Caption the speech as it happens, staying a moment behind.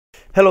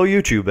Hello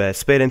YouTube,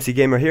 Spade MC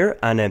Gamer here,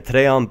 and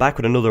today I'm back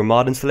with another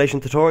mod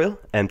installation tutorial.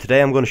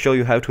 Today I'm going to show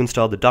you how to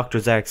install the Dr.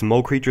 Zark's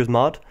MOCREATURES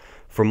mod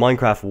for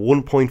Minecraft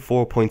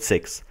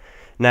 1.4.6.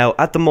 Now,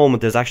 at the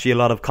moment there's actually a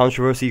lot of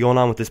controversy going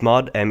on with this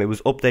mod. It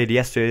was updated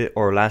yesterday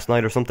or last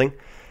night or something,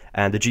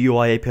 and the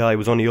GUI API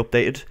was only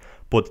updated,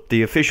 but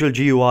the official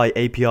GUI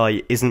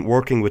API isn't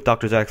working with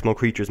Dr. Zark's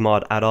MOCREATURES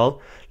mod at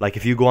all. Like,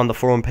 if you go on the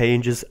forum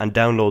pages and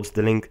download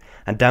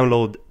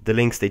the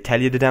links they tell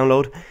you to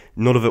download,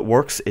 none of it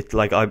works. It's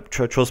like,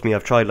 trust me,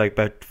 I've tried like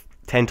about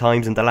 10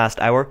 times in the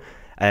last hour,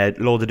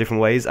 loads of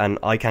different ways, and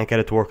I can't get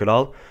it to work at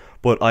all.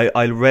 But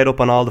I read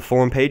up on all the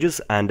forum pages,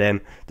 and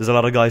there's a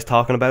lot of guys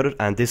talking about it,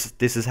 and this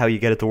is how you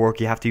get it to work.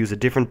 You have to use a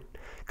different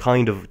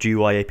kind of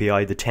GUI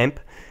API, the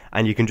TEMP,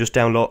 and you can just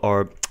download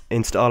or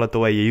install it the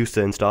way you used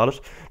to install it,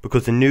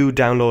 because the new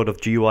download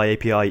of GUI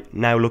API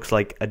now looks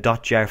like a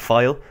 .jar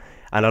file,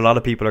 and a lot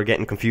of people are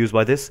getting confused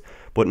by this.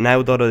 But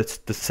now that it's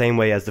the same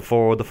way as the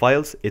four other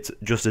files, it's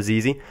just as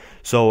easy.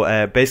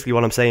 So basically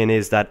what I'm saying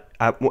is that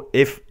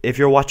if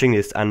you're watching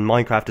this and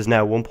Minecraft is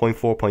now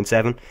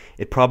 1.4.7,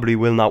 it probably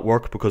will not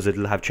work because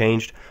it'll have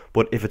changed.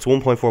 But if it's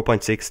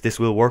 1.4.6, this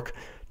will work.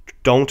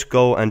 Don't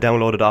go and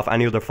download it off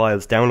any other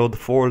files. Download the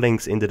 4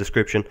 links in the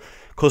description: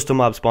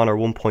 CustomMobSpawner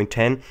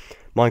 1.10,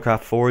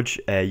 Minecraft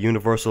Forge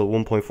Universal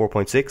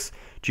 1.4.6,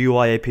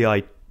 GUI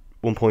API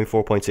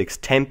 1.4.6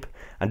 TEMP,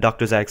 and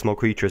Dr. Zark's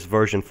MOCREATURES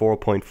version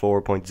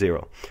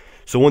 4.4.0.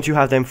 So once you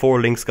have them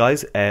 4 links,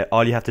 guys,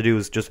 all you have to do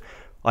is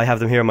I have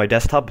them here on my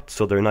desktop,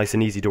 so they're nice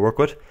and easy to work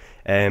with.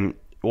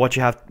 What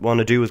you want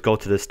to do is go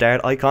to the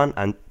start icon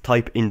and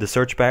type in the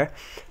search bar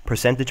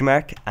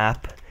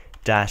 %app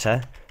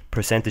data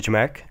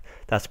 %.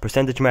 That's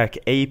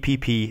 %APPDATA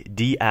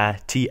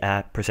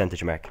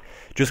 %.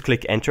 Just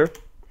click enter.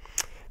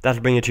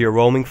 That'll bring you to your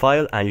roaming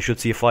file, and you should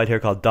see a file here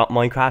called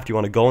 .minecraft. You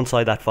want to go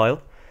inside that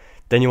file.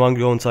 Then you want to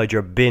go inside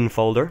your bin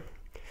folder,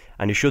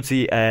 and you should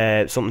see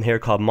something here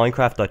called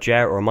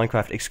minecraft.jar or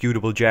Minecraft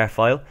executable jar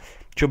file.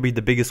 It should be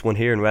the biggest one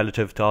here in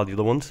relative to all the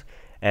other ones.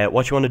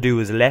 What you want to do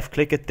is left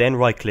click it, then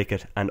right click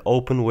it, and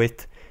open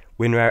with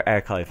WinRAR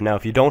archive. Now,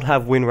 if you don't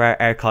have WinRAR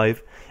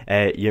archive,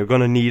 you're going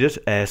to need it.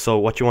 So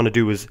what you want to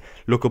do is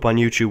look up on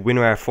YouTube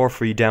WinRAR for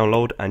free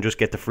download and just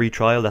get the free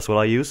trial. That's what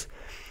I use.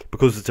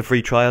 Because it's a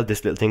free trial,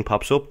 this little thing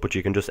pops up, but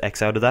you can just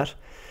X out of that.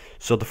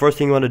 So the first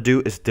thing you want to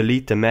do is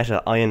delete the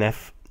meta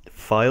inf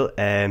file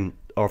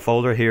or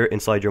folder here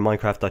inside your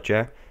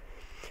minecraft.jar.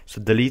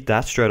 So delete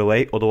that straight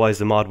away, otherwise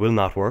the mod will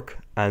not work.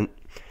 And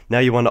now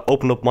you want to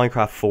open up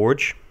Minecraft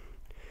Forge.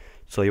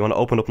 So you want to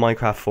open up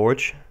Minecraft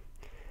Forge,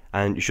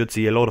 and you should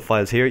see a load of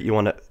files here. You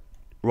want to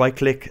right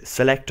click,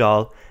 select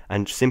all,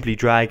 and simply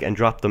drag and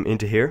drop them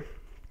into here.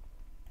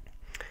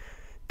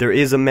 There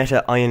is a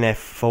meta inf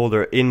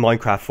folder in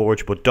Minecraft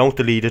Forge, but don't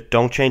delete it,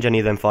 don't change any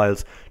of them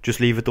files, just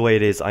leave it the way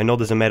it is. I know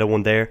there's a meta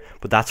one there,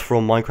 but that's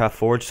from Minecraft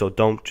Forge, so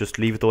don't, just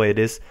leave it the way it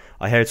is.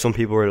 I heard some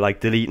people were like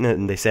deleting it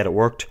and they said it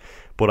worked,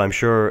 but I'm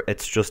sure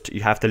it's just,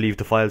 you have to leave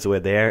the files the way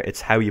they are. It's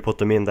how you put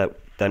them in that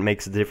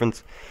makes the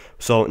difference.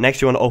 So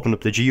next you want to open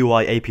up the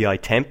GUI API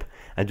temp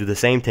and do the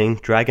same thing,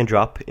 drag and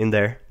drop in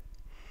there,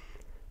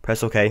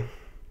 press OK.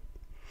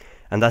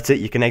 And that's it.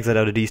 You can exit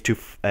out of these 2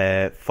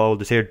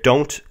 folders here.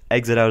 Don't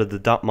exit out of the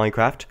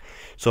 .minecraft.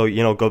 So,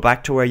 you know, go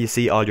back to where you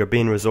see all your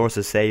bin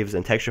resources, saves,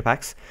 and texture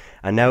packs.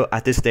 And now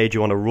at this stage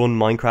you want to run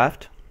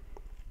Minecraft.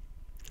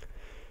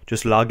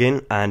 Just log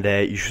in, and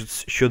you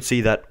should see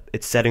that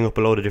it's setting up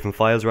a load of different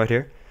files right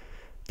here.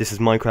 This is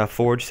Minecraft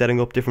Forge setting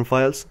up different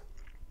files.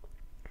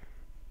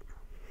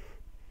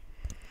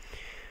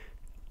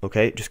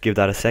 Okay, just give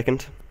that a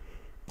second.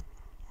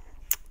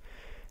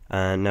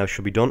 And now it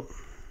should be done.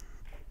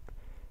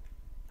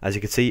 As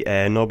you can see,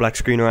 no black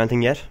screen or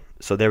anything yet.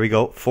 So there we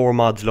go, 4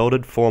 mods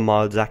loaded, 4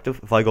 mods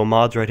active. If I go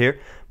mods right here,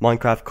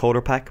 Minecraft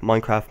Coder Pack,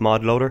 Minecraft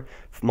Mod Loader,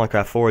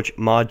 Minecraft Forge,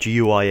 Mod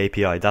GUI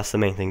API, that's the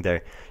main thing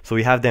there. So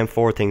we have them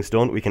 4 things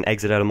done. We can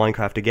exit out of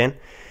Minecraft again.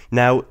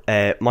 Now,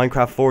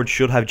 Minecraft Forge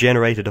should have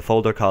generated a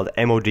folder called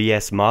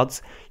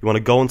MOCREATURES. You want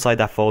to go inside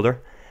that folder,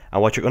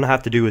 and what you're going to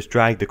have to do is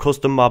drag the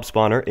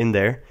CustomMobSpawner in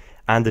there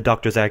and the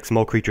Dr. Zark's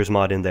MOCREATURES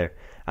mod in there.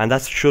 And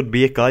that should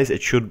be it, guys.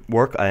 It should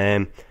work.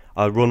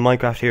 I'll run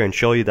Minecraft here and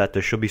show you that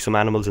there should be some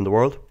animals in the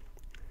world.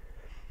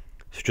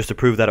 So just to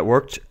prove that it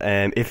worked.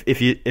 If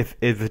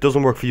it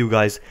doesn't work for you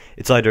guys,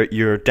 it's either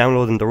you're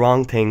downloading the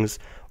wrong things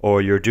or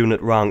you're doing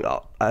it wrong.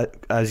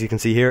 As you can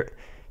see here,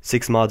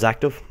 6 mods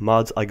active.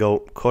 Mods, I go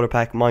Coder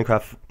Pack,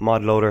 Minecraft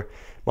Mod Loader,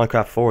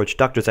 Minecraft Forge,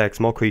 Dr. Zark's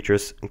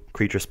MOCREATURES, and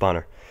Creature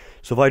Spawner.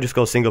 So if I just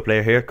go single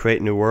player here,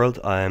 create new world.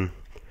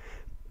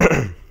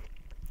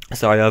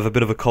 Sorry, I have a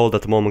bit of a cold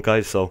at the moment,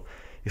 guys, so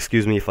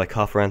excuse me if I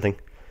cough or anything.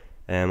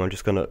 I'm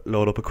just going to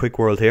load up a quick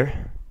world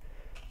here,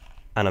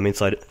 and I'm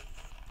inside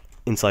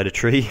a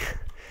tree.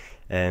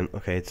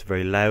 Okay, it's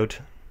very loud.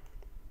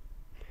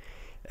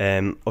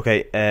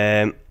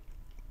 Okay,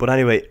 but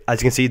anyway,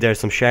 as you can see, there's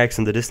some sharks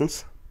in the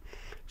distance,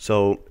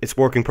 so it's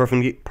working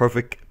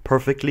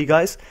perfectly,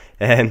 guys.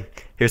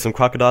 Here's some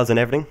crocodiles and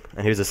everything,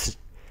 and here's is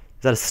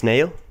that a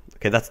snail?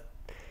 Okay,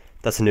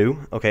 That's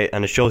new, okay,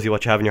 and it shows you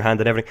what you have in your hand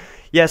and everything.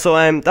 Yeah, so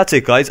that's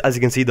it, guys. As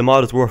you can see, the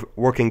mod is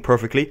working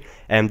perfectly.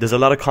 There's a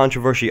lot of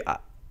controversy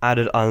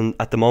added on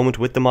at the moment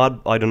with the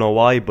mod. I don't know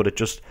why, but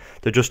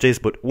there just is.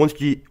 But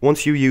once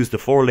you use the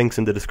 4 links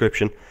in the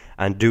description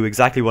and do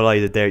exactly what I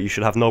did there, you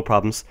should have no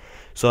problems.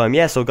 So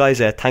yeah, so guys,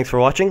 thanks for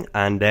watching,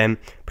 and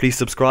please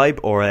subscribe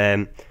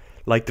or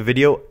like the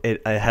video.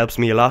 It helps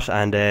me a lot,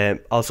 and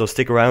also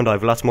stick around. I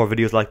have lots more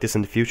videos like this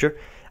in the future.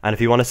 And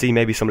if you want to see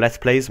maybe some Let's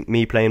Plays,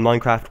 me playing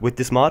Minecraft with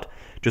this mod,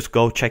 just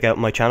go check out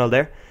my channel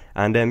there.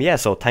 And yeah,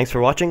 so thanks for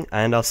watching,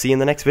 and I'll see you in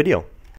the next video.